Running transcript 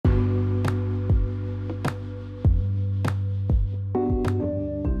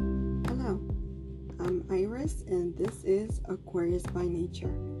and this is Aquarius by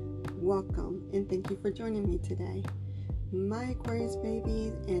Nature. Welcome, and thank you for joining me today. My Aquarius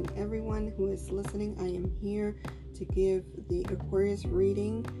babies and everyone who is listening, I am here to give the Aquarius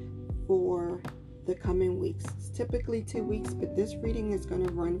reading for the coming weeks. It's typically 2 weeks, but this reading is going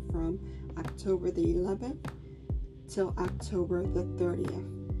to run from October the 11th till October the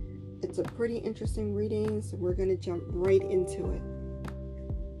 30th. It's a pretty interesting reading, so we're going to jump right into it.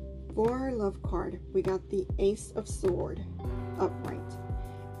 For our love card, we got the Ace of Swords upright.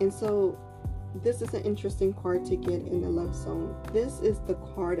 And so this is an interesting card to get in the love zone. This is the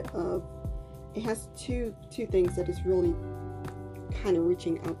card of, it has two things that is really kind of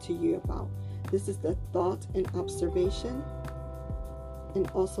reaching out to you about. This is the thought and observation, and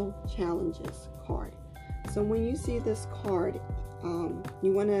also challenges card. So when you see this card,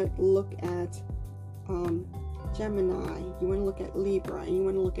 you want to look at Gemini, you want to look at Libra, and you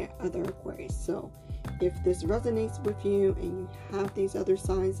want to look at other Aquarius. So if this resonates with you and you have these other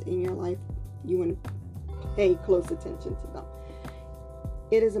signs in your life, you want to pay close attention to them.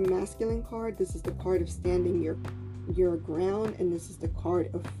 It is a masculine card. This is the card of standing your ground, and this is the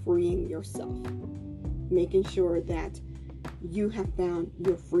card of freeing yourself, making sure that you have found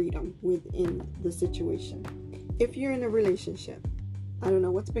your freedom within the situation. If you're in a relationship, I don't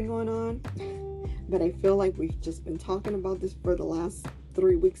know what's been going on, but I feel like we've just been talking about this for the last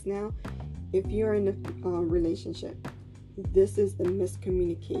 3 weeks now. If you're in a relationship, this is the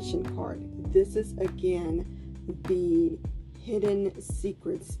miscommunication card. This is, again, the hidden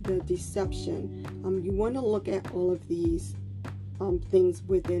secrets, the deception. You want to look at all of these things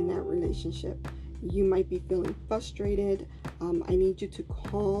within that relationship. You might be feeling frustrated. I need you to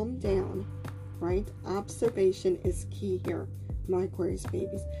calm down, right? Observation is key here, my Aquarius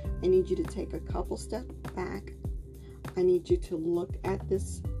babies. I need you to take a couple steps back. I need you to look at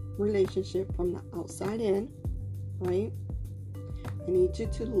this relationship from the outside in, right? I need you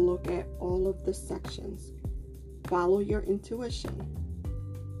to look at all of the sections. Follow your intuition.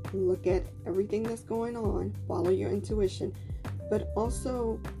 Look at everything that's going on. Follow your intuition, but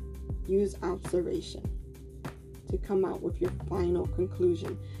also use observation to come out with your final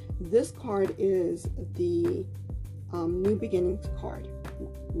conclusion. This card is the new beginnings card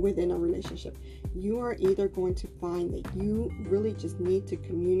within a relationship. You are either going to find that you really just need to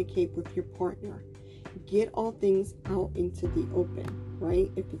communicate with your partner. Get all things out into the open, right?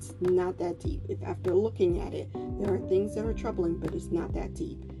 If it's not that deep, if after looking at it, there are things that are troubling, but it's not that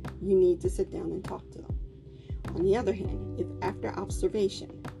deep, you need to sit down and talk to them. On the other hand, if after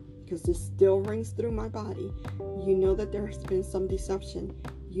observation, because this still rings through my body, you know that there has been some deception,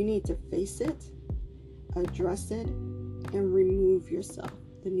 you need to face it, address it, and remove yourself.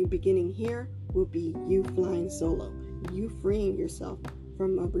 The new beginning here will be you flying solo, you freeing yourself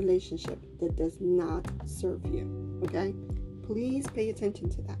from a relationship that does not serve you. Okay? Please pay attention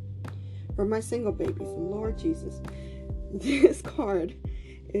to that. For my single babies, Lord Jesus, this card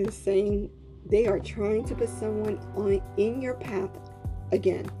is saying they are trying to put someone in your path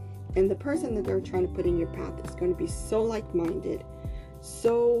again. And the person that they're trying to put in your path is going to be so like-minded,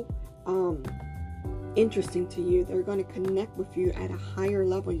 so interesting to you. They're going to connect with you at a higher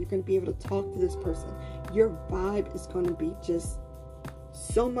level. You're going to be able to talk to this person. Your vibe is going to be just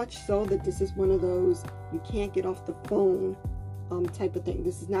so much so that this is one of those you can't get off the phone type of thing.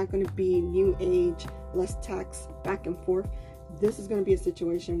 This is not going to be new age, less text, back and forth. This is going to be a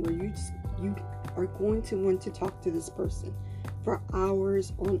situation where you are going to want to talk to this person for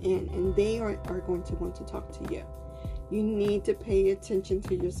hours on end, and they are going to want to talk to you. You need to pay attention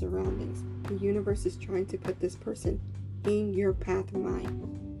to your surroundings. The universe is trying to put this person in your path, my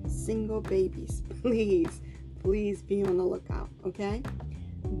single babies. Please be on the lookout, okay?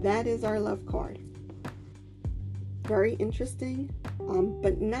 That is our love card. Very interesting,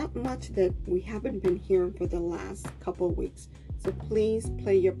 but not much that we haven't been hearing for the last couple of weeks. So please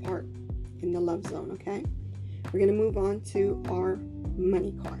play your part in the love zone, okay? We're going to move on to our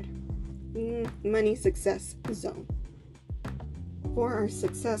money card. Money success zone. For our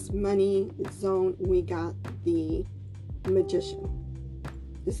success money zone, we got the Magician.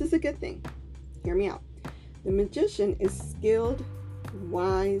 This is a good thing. Hear me out. The Magician is skilled,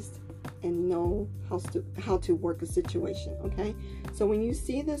 wise, and know how to work a situation, okay? So when you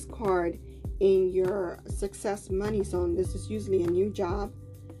see this card in your success money zone, this is usually a new job,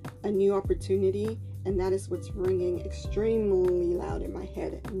 a new opportunity, and that is what's ringing extremely loud in my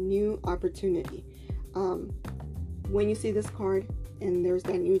head. New opportunity. When you see this card and there's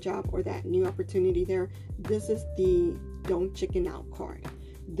that new job or that new opportunity there, this is the don't chicken out card.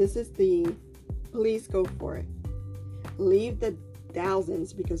 This is the please go for it. Leave the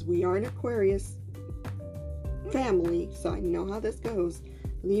thousands, because we are in Aquarius. family, so I know how this goes.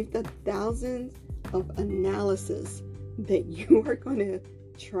 Leave the thousands of analysis that you are going to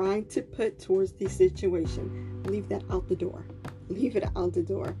try to put towards the situation. Leave that out the door. Leave it out the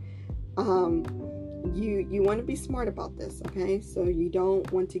door. You want to be smart about this, okay? So you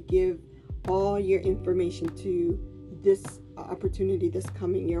don't want to give all your information to this opportunity that's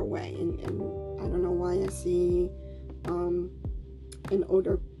coming your way. And I don't know why I see an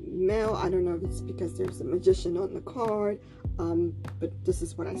older male. I don't know if it's because there's a magician on the card, but this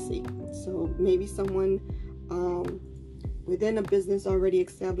is what I see. So maybe someone within a business, already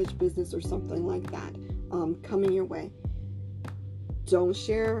established business or something like that, coming your way. Don't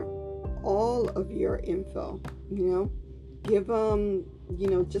share all of your info, give them,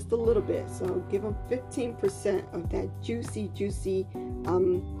 just a little bit. So give them 15% of that juicy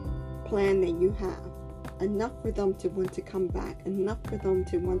plan that you have. Enough for them to want to come back, enough for them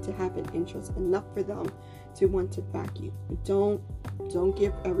to want to have an interest, enough for them to want to back you. Don't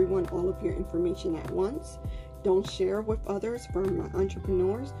give everyone all of your information at once. Don't share with others. For my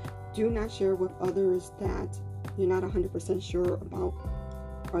entrepreneurs, do not share with others that you're not 100% sure about.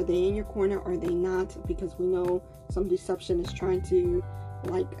 Are they in your corner? Are they not? Because we know some deception is trying to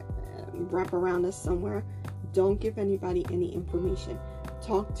wrap around us somewhere. Don't give anybody any information.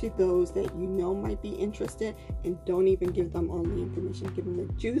 Talk to those that you know might be interested, and don't even give them all the information. Give them the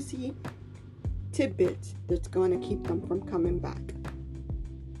juicy tidbits that's going to keep them from coming back.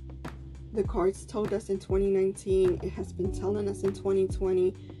 The cards told us in 2019, it has been telling us in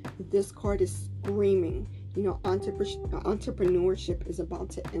 2020. This card is screaming. Entrepreneurship is about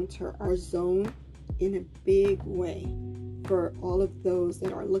to enter our zone in a big way for all of those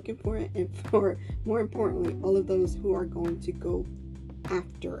that are looking for it, and for, more importantly, all of those who are going to go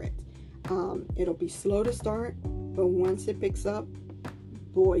after it. It'll be slow to start, but once it picks up,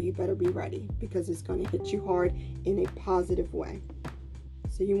 boy, you better be ready, because it's going to hit you hard in a positive way.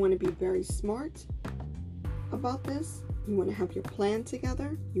 So you want to be very smart about this. You want to have your plan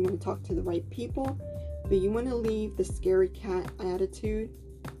together. You want to talk to the right people, but you want to leave the scary cat attitude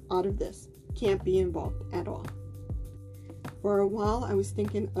out of this. Can't be involved at all. For a while, I was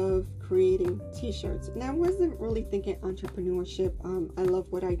thinking of creating t-shirts, and I wasn't really thinking entrepreneurship. I love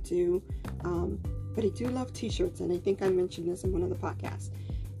what I do, but I do love t-shirts, and I think I mentioned this in one of the podcasts.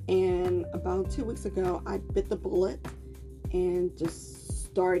 And about 2 weeks ago, I bit the bullet and just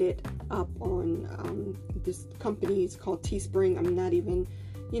started up on this company. It's called Teespring. I'm not even,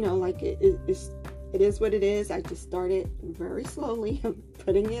 it is what it is. I just started very slowly,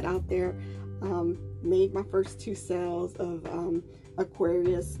 putting it out there. Made my first 2 sales of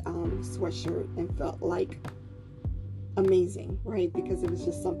Aquarius sweatshirt, and felt like amazing, right? Because it was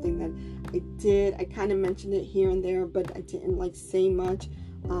just something that I kind of mentioned it here and there, but I didn't say much.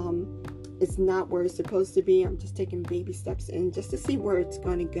 It's not where it's supposed to be. I'm just taking baby steps in just to see where it's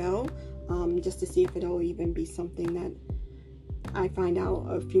going to go, just to see if it'll even be something that I find out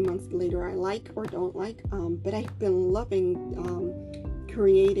a few months later I like or don't like. But I've been loving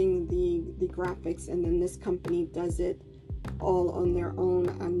creating the graphics, and then this company does it all on their own.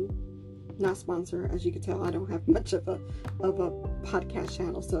 I'm not sponsored, as you can tell. I don't have much of a podcast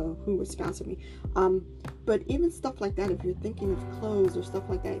channel, so who would sponsor me? But even stuff like that, if you're thinking of clothes or stuff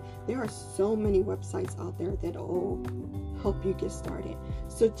like that, there are so many websites out there that will help you get started.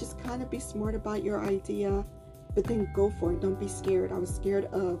 So just kind of be smart about your idea, but then go for it. Don't be scared. I was scared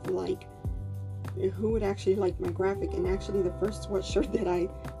of who would actually like my graphic, and actually the first sweatshirt that I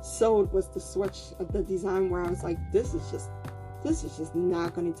sold was the design where I was like, this is just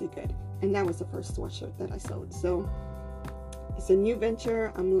not going to do good, and that was the first sweatshirt that I sold. So it's a new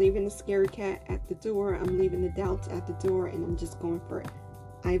venture. I'm leaving the scary cat at the door. I'm leaving the doubts at the door, and I'm just going for it.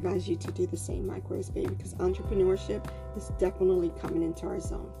 I advise you to do the same, my Aquarius baby, because entrepreneurship is definitely coming into our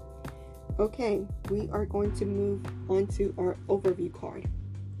zone. Okay, we are going to move on to our overview card.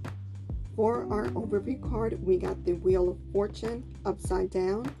 For our overview card, we got the Wheel of Fortune upside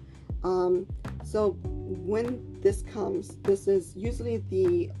down. So when this comes, this is usually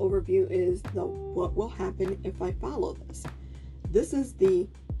the overview is the what will happen if I follow this. This is the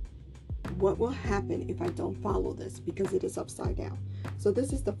what will happen if I don't follow this, because it is upside down. So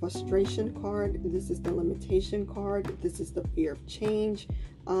this is the frustration card. This is the limitation card. This is the fear of change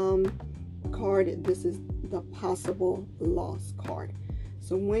card. This is the possible loss card.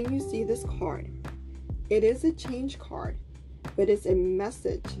 So when you see this card, it is a change card, but it's a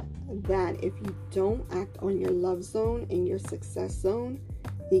message that if you don't act on your love zone and your success zone,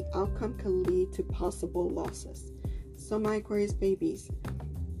 the outcome can lead to possible losses. So my Aquarius babies,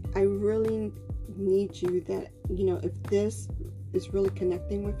 I really need you that, if this is really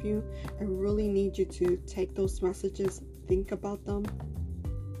connecting with you, I really need you to take those messages, think about them,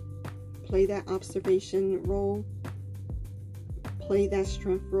 play that observation role, play that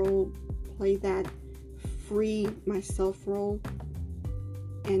strength role, play that free myself role,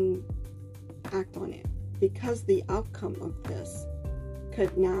 and act on it. Because the outcome of this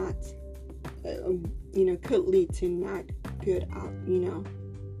could not, could lead to not good,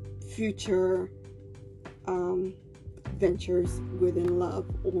 future ventures within love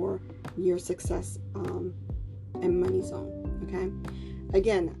or your success and money zone. Okay.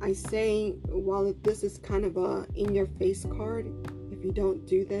 Again, I say, while this is kind of a in-your-face card, if you don't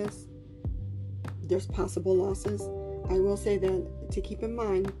do this, there's possible losses. I will say that to keep in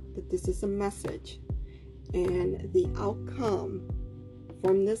mind that this is a message, and the outcome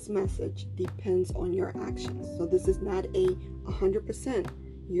from this message depends on your actions. So this is not a 100%.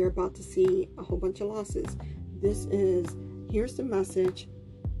 You're about to see a whole bunch of losses. This is, here's the message.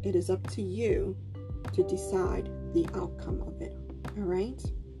 It is up to you to decide the outcome of it. All right?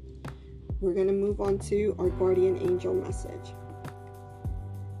 We're going to move on to our guardian angel message.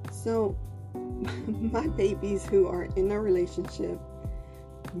 So, my babies who are in a relationship,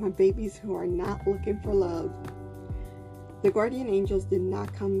 my babies who are not looking for love, the guardian angels did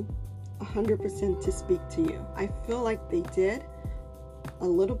not come 100% to speak to you. I feel like they did a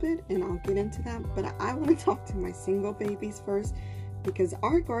little bit, and I'll get into that, but I want to talk to my single babies first, because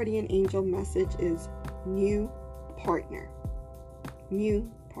our guardian angel message is new partner.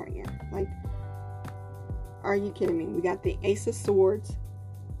 New partner. Like, are you kidding me? We got the Ace of Swords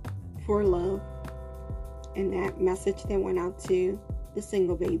for love, and that message that went out to the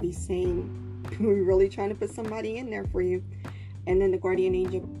single baby saying, we're really trying to put somebody in there for you. And then the guardian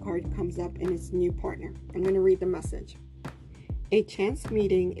angel card comes up, and it's new partner. I'm going to read the message. A chance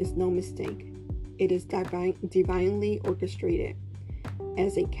meeting is no mistake. It is divinely orchestrated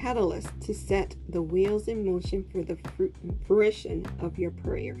as a catalyst to set the wheels in motion for the fruition of your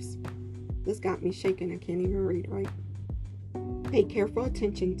prayers. This got me shaking. I can't even read right. Pay careful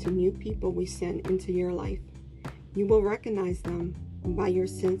attention to new people we send into your life. You will recognize them by your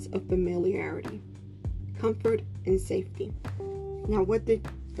sense of familiarity, comfort, and safety. Now, what did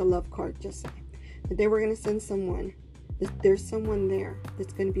the love card just say? That they were going to send someone. There's someone there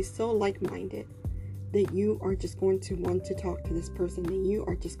that's going to be so like-minded that you are just going to want to talk to this person, that you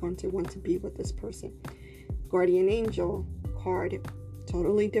are just going to want to be with this person. Guardian angel card,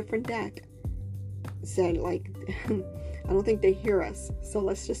 totally different deck, said, like, I don't think they hear us, so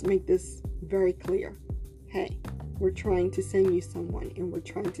let's just make this very clear. Hey, we're trying to send you someone, and we're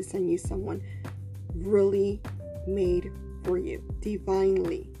trying to send you someone really made for you,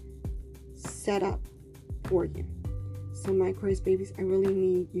 divinely set up for you. So my Aquarius babies, I really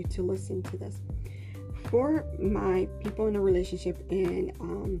need you to listen to this. For my people in a relationship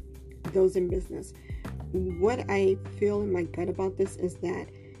and those in business, what I feel in my gut about this is that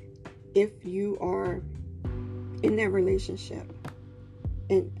if you are in that relationship,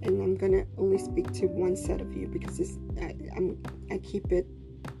 and I'm going to only speak to one set of you because I keep it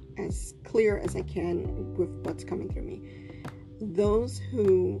as clear as I can with what's coming through me. Those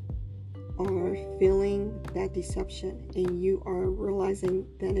who are feeling that deception and you are realizing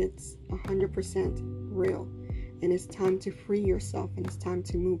that it's 100% real and it's time to free yourself and it's time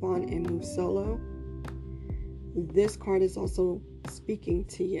to move on and move solo, this card is also speaking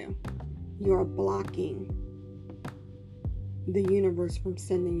to you. You are blocking the universe from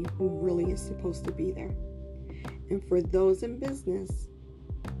sending you who really is supposed to be there. And for those in business,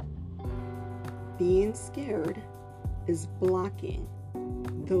 being scared is blocking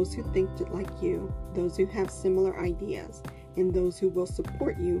those who think like you, those who have similar ideas, and those who will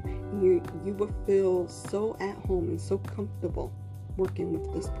support you. You will feel so at home and so comfortable working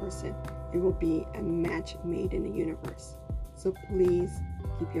with this person. It will be a match made in the universe. So please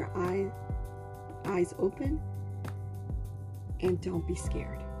keep your eyes open and don't be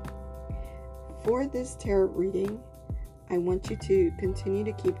scared. For this tarot reading, I want you to continue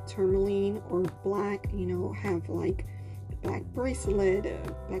to keep tourmaline or black, have like black bracelet,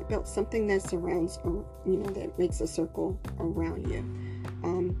 black belt, something that surrounds, or that makes a circle around you.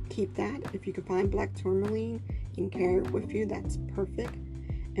 Keep that. If you can find black tourmaline and carry it with you, that's perfect.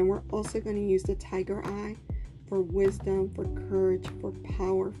 And we're also going to use the tiger eye for wisdom, for courage, for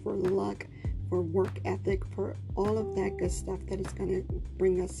power, for luck, for work ethic, for all of that good stuff that is going to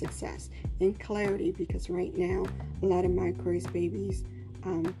bring us success and clarity, because right now a lot of my Aquarius babies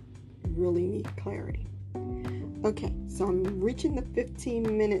really need clarity. Okay, so I'm reaching the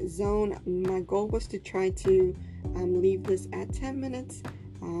 15-minute zone. My goal was to try to leave this at 10 minutes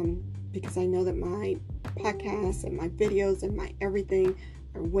because I know that my podcasts and my videos and my everything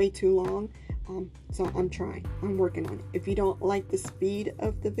are way too long. So I'm trying. I'm working on it. If you don't like the speed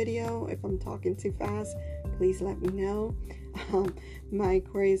of the video, if I'm talking too fast, please let me know. My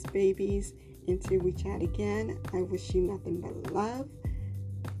Aquarius babies, until we chat again, I wish you nothing but love,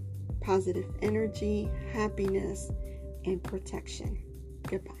 positive energy, happiness, and protection.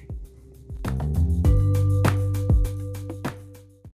 Goodbye.